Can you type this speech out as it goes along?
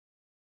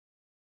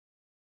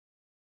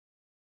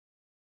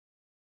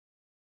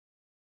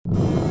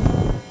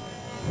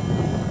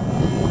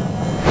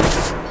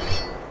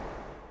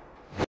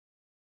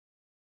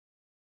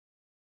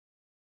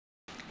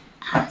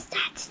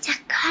Santa's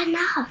gone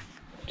off.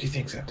 Do you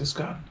think Santa's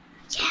gone?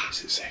 Yeah.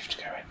 Is it safe to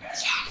go in there?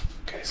 Yeah.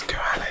 Okay, let's go,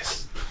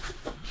 Alice.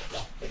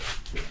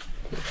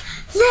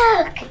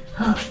 Look!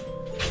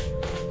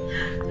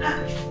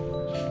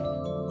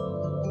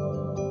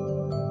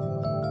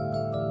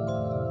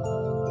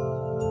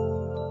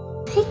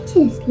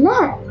 Pictures,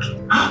 look!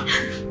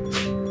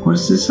 What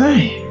does it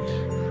say?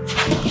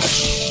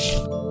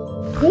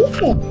 Read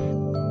it.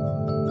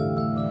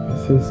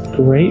 This is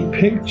great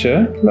picture.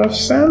 Love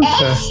Santa.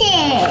 Is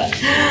it?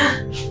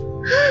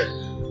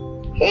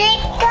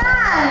 It's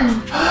gone!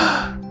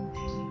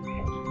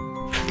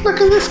 Look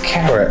at this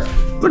carrot.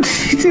 What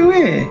did you do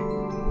here?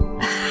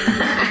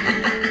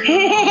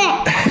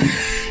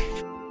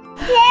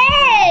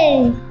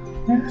 Yay!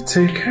 Yeah,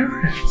 2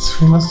 carrots.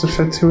 We must have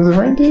fed 2 of the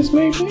reindeers,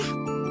 maybe? It's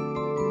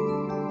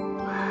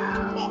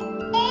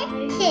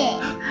it.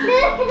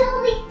 Look at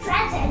all these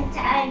presents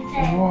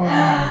open.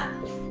 Wow.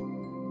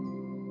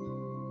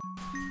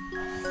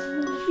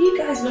 You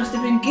guys must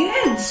have been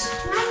good.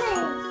 Mummy.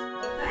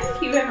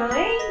 Thank you,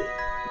 Emily.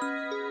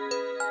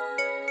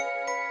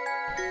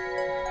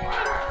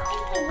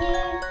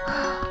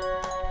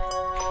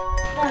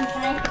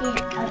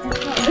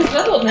 There's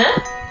another one there.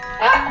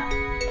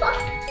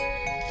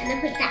 And I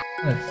put that.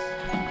 Nice.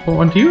 What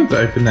one do you want to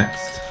open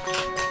next?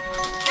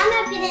 I'm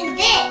opening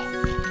this.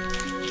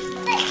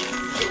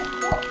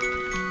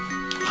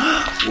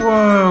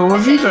 Whoa, what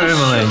have you got,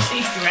 Emily?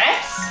 Easter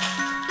dress.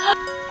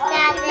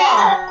 Dad,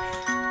 look.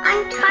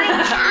 I'm trying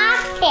to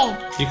open.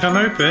 You can't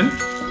open?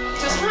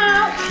 Just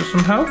help. Just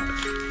some help?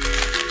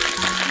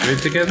 Do it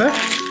together?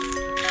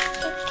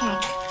 Okay.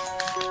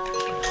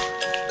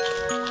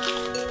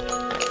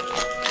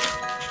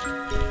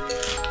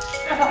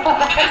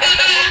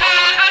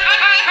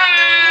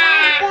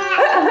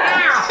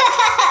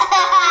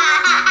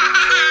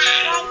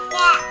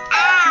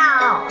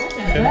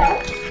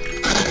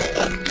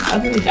 I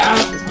think it's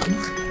Alice's one.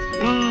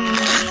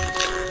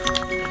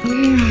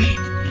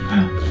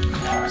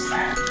 What was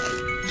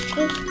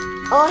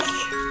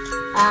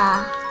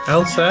that?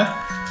 Elsa?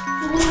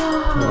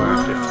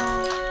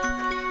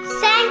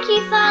 Thank you,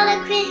 Father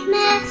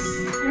Christmas.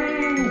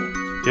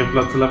 You have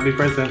lots of lovely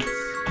presents.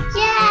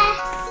 Yes.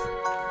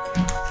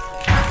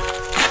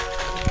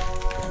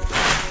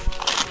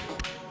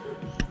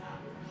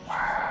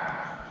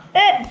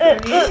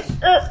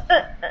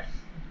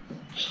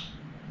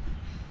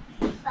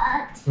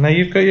 But Now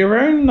you've got your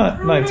own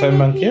nighttime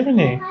monkey, haven't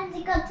you?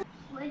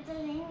 where do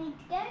they need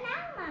to go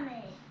now,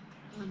 Mummy?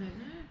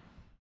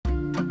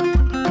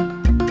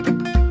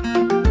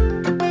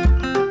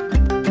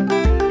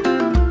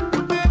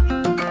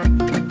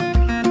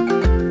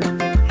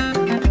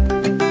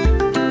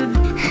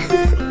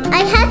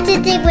 I had to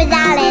dig with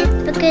Alice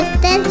because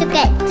then to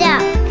get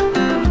duck.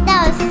 That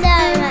was so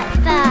much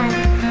fun.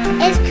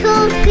 It's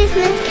called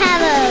Xmas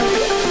Carol.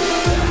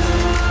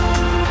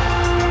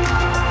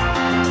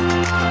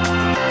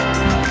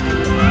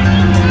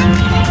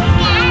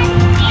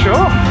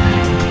 Sure.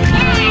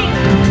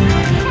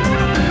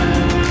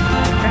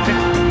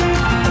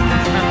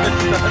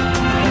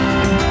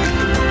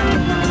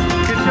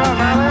 Good job,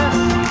 Alice.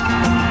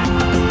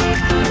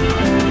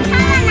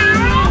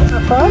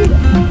 Have fun?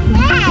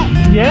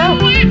 Yeah?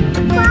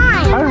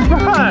 Have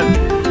fun.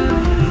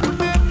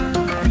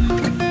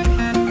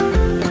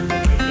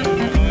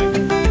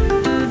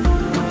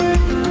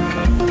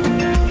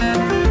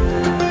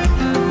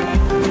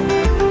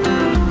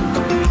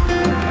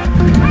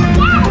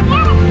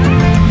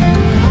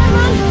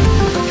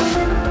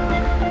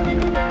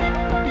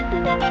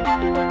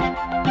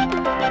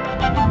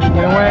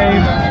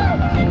 Wave.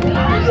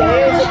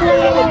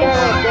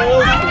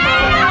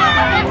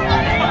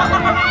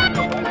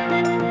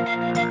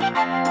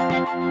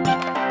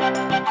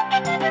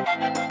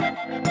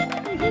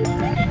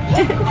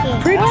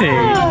 Pretty.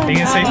 Are you going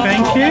to say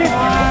thank you?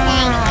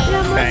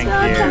 Thank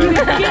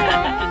you.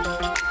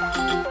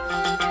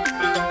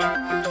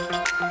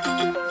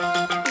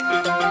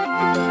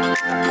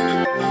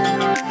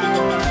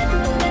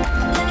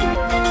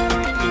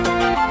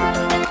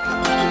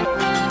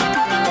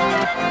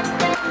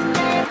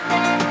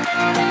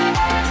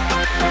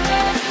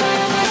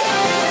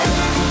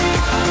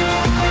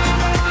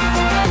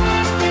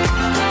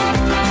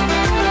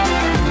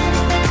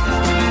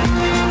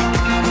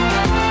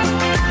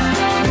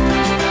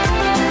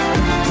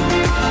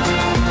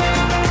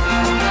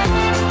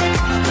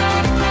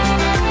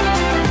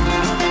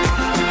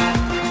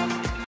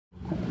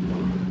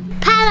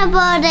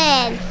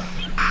 Paddleboarding.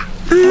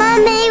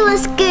 Mummy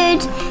was good.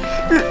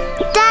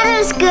 Dad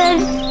was good.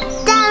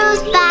 Dad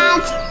was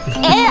bad.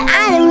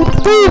 And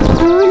it was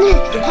food.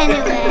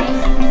 Anyway.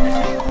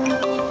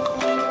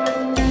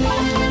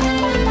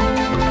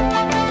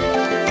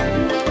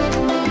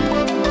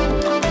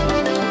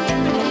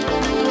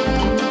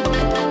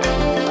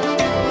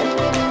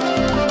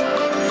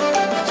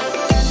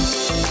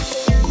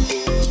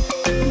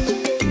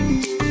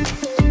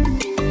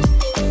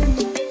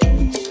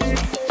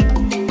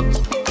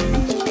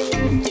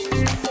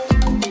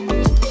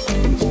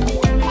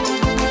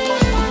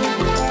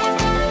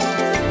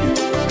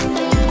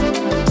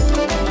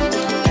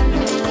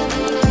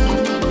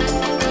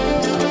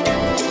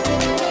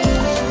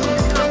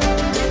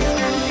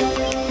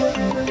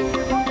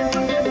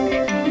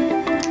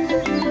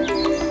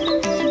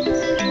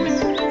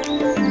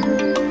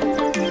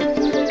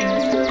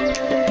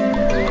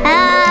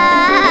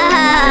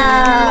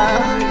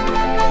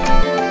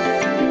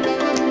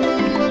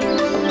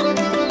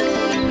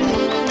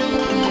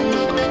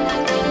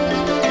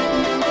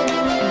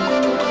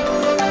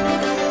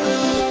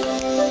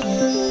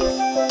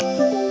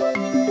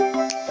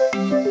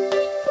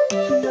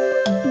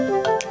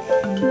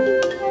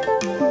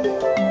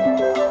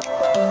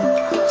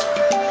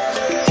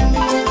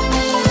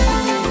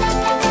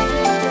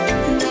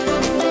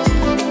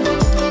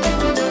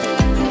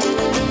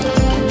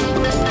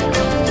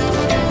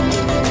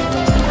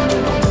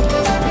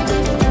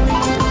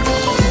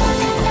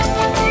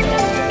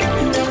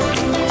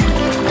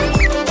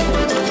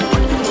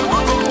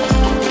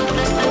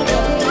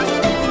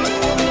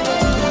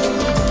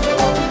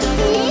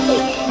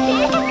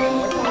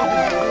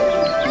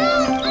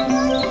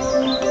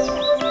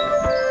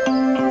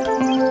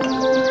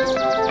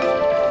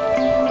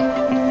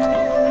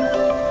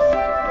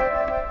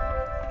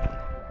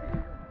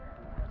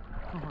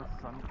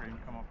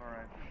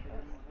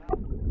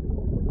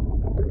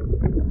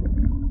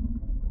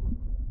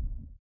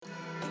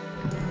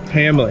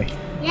 Hey Emily,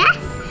 Yes?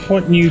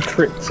 what new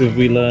tricks have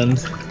we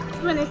learned?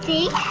 Wanna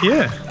see?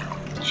 Yeah,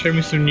 show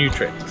me some new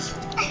tricks. Do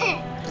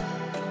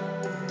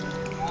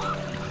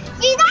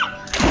that!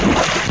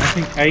 I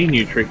think a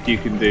new trick you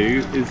can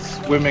do is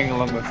swimming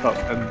along the top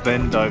and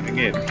then diving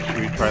in. Should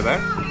we try that?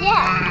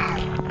 Yeah.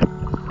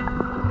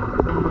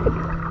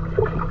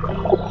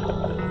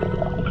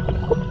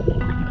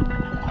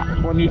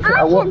 What new trick?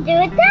 I can do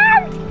it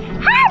then.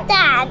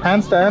 Handstand.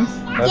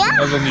 Handstands? That's Yeah.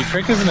 another new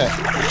trick, isn't it?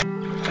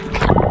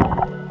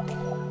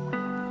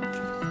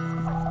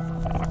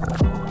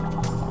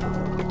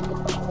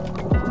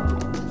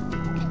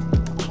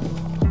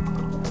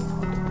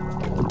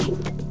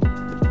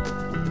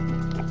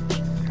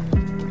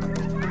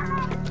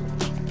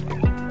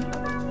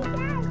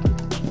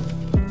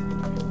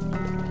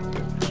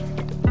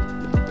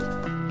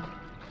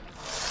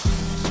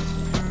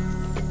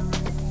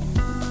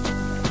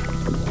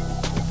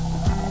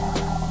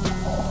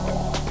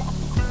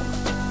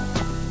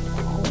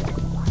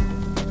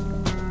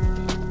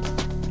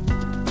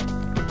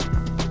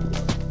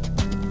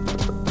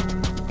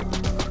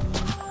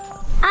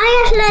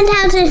 I just learned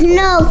how to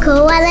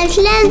snorkel and I've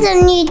learned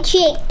some new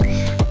tricks.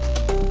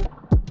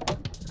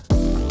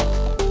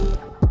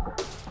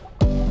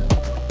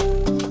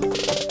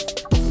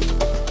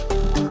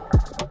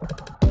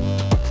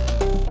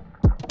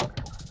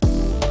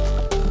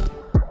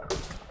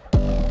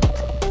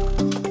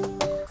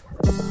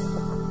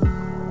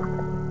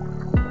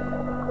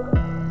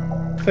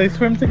 Say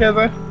swim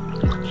together.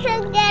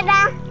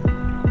 Together.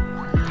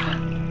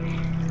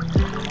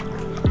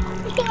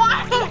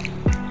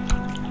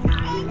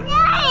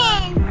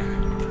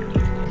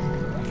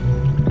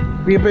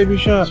 Be a baby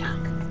shark.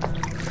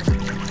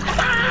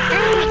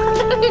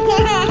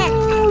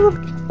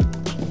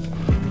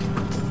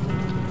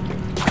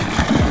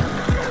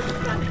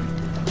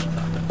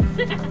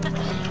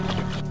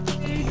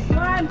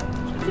 One,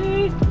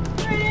 two,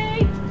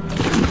 three.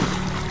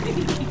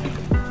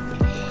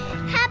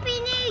 Happy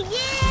New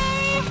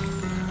Year!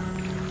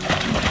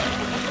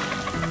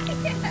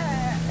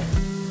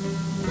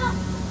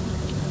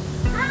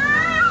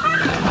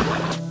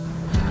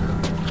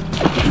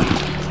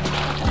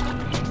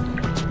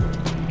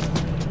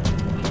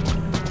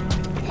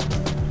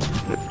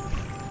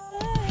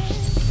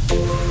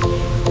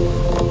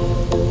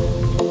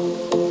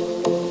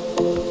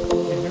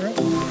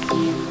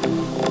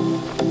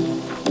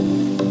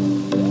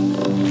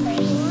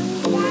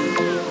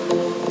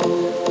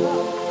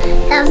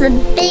 That was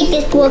the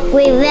biggest walk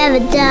we've ever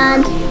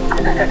done.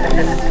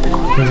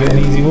 Was it an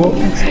easy walk?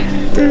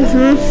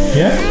 Mm-hmm.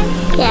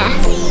 Yeah?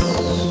 Yeah.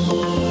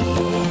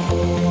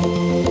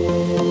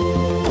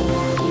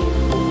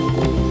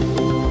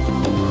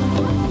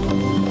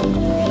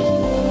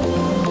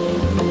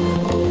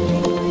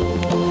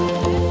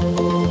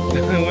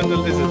 When the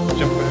lizards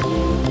jump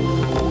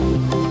back.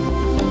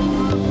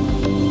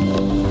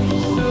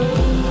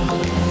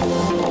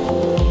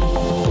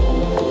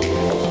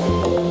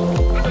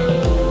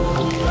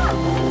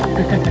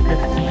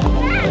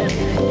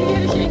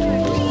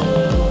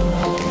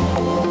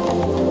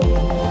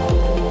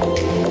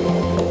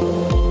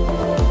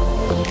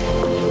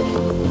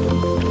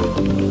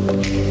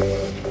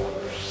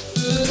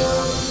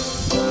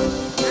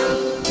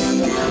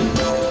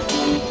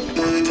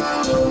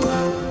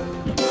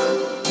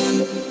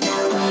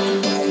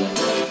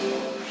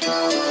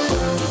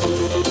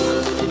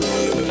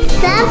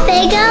 That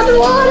big old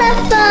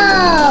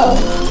waterfall!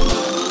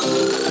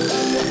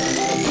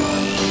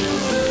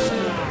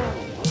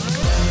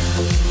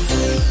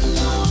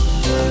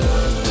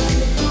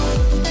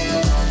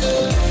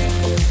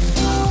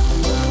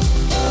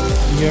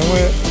 You know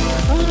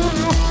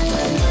what?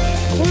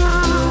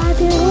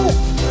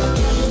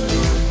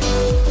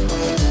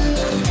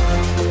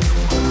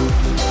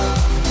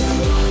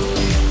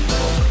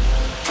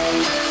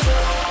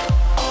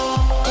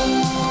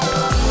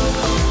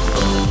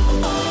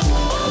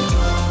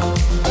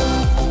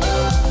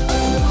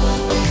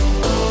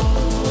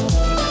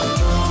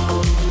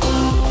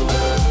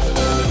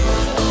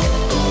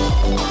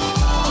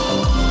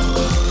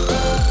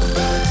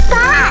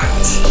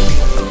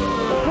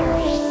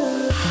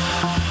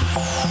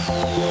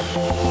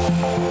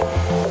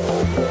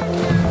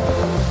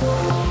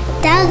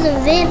 That was a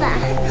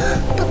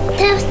river, but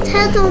there's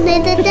turtles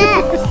in the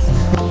depths.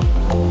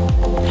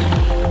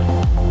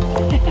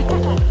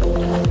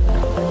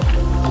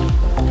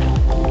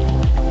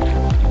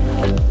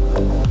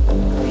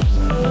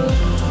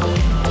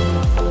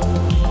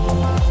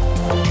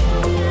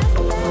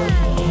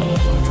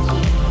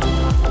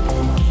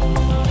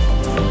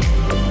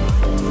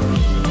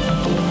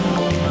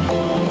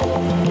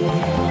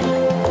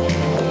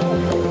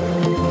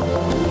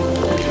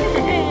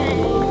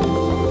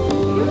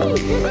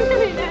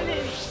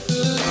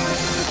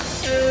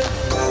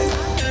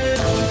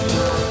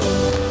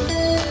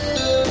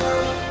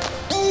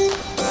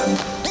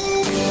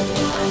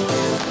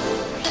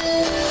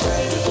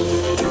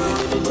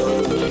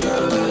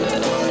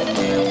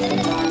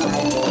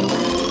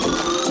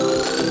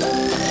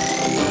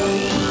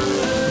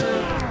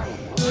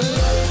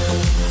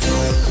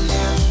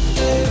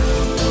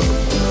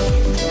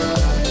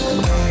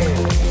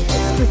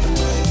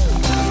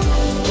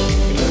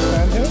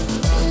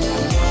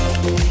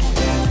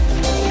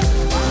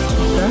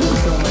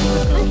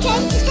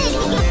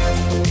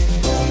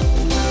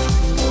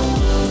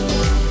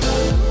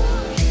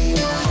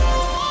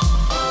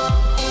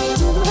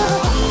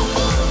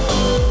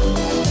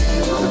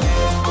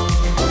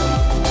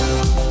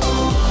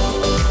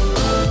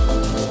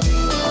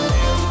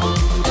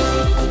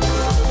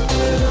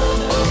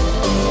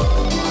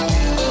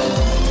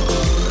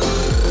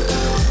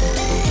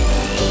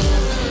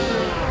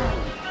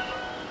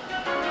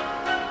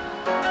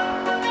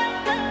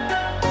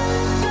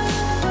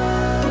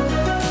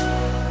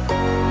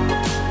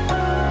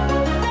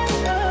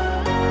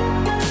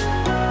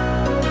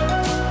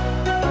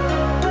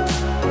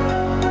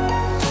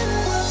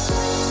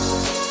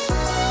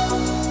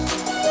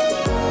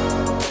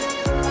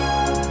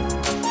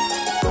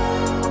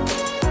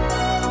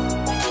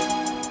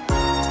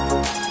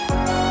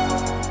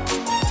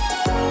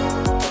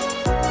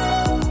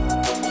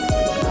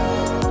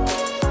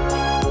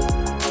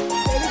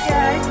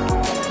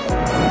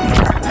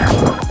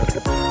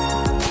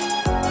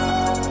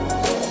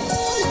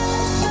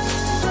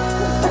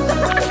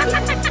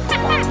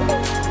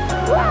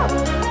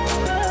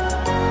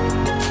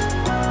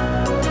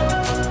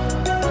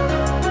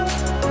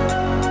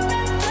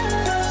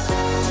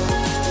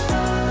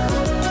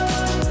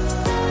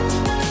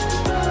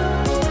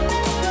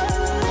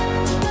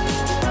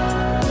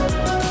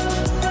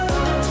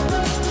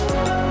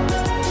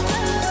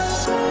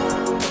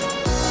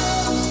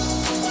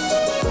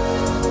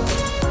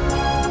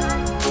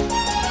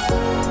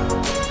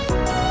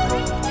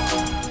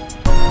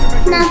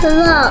 Another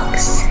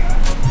rocks.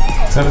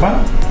 Is that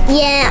fun?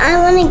 Yeah, I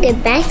want to go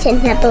back to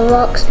Another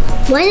rocks.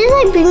 Why did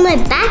I bring my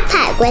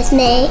backpack with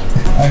me?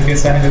 I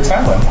guess I had a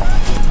towel.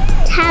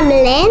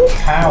 Tamlin?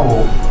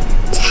 Towel.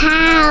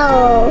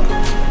 Towel.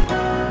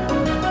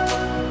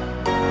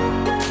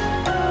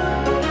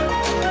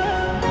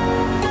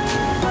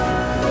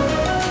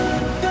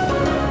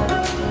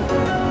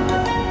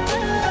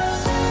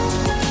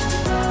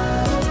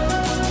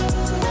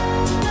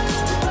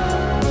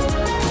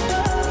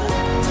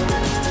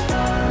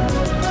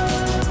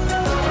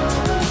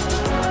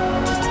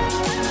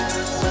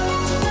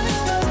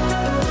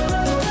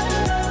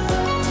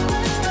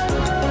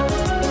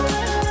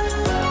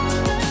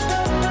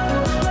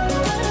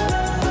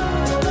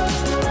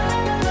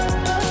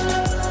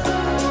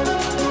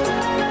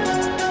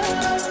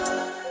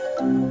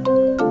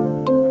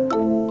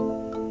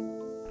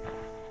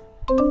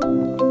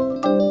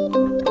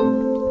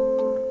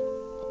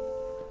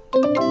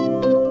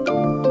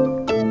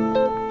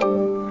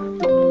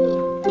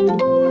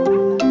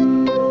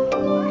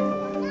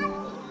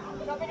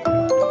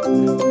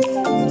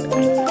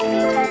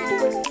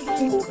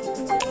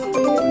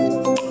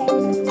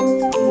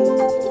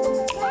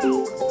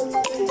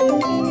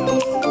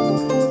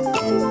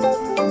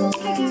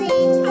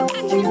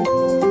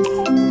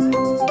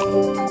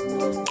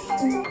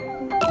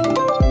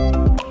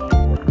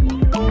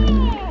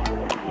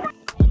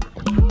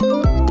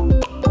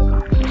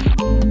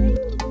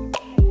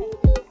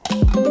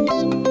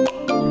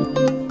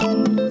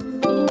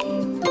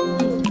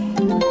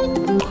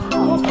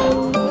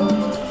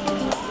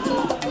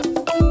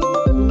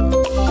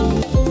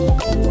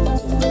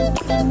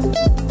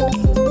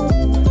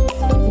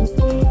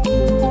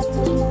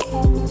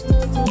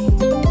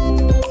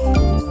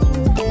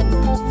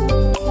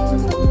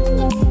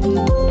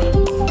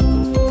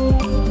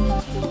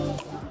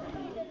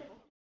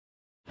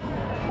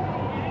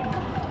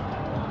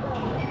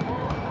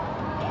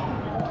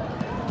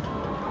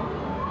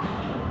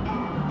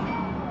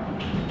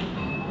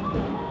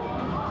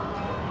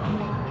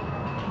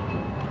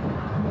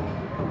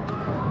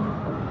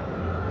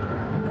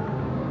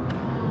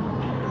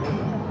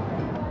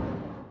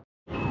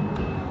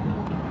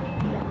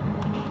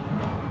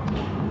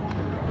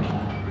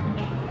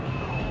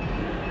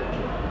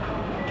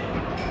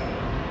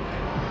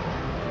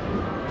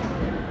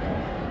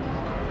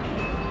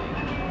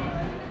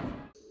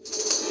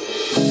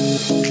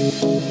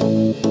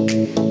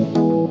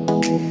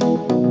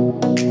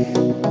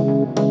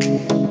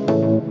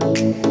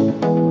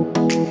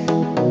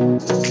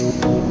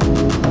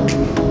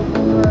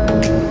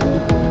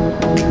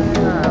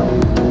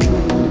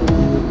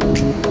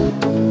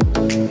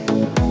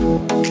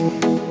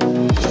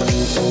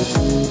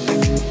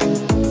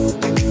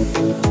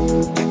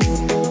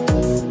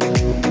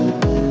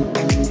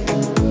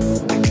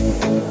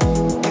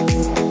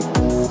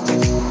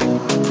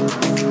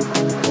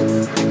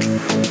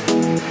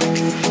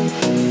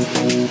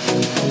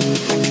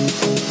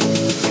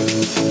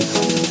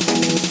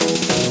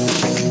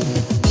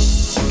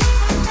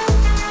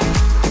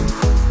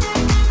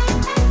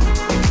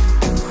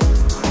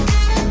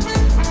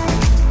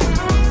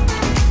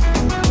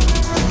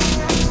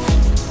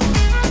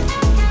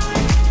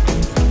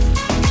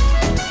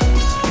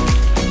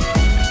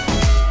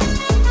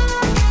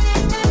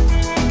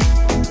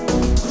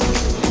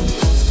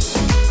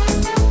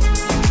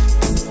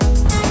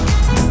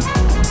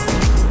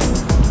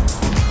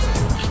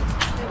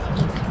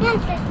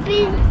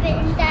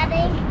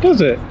 Does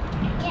it?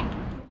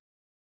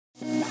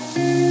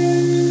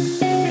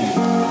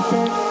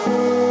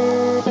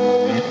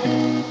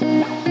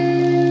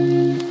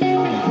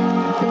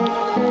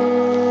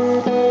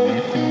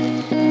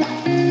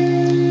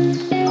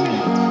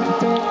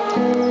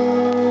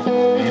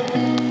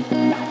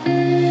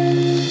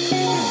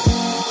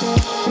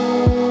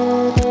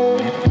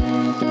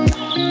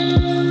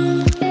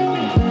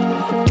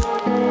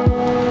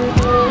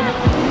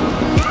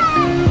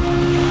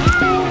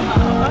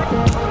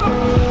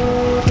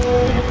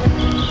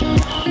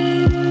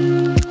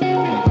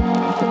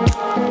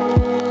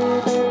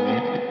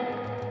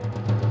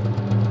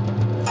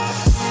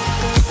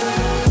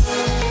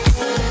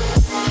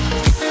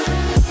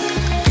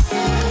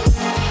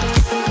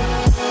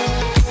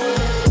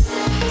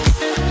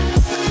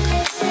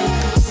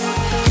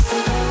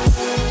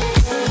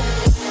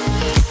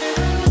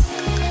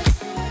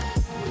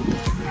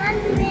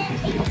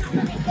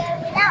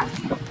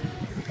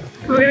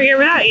 We're going to go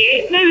without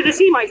you? No, the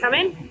sea might come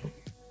in.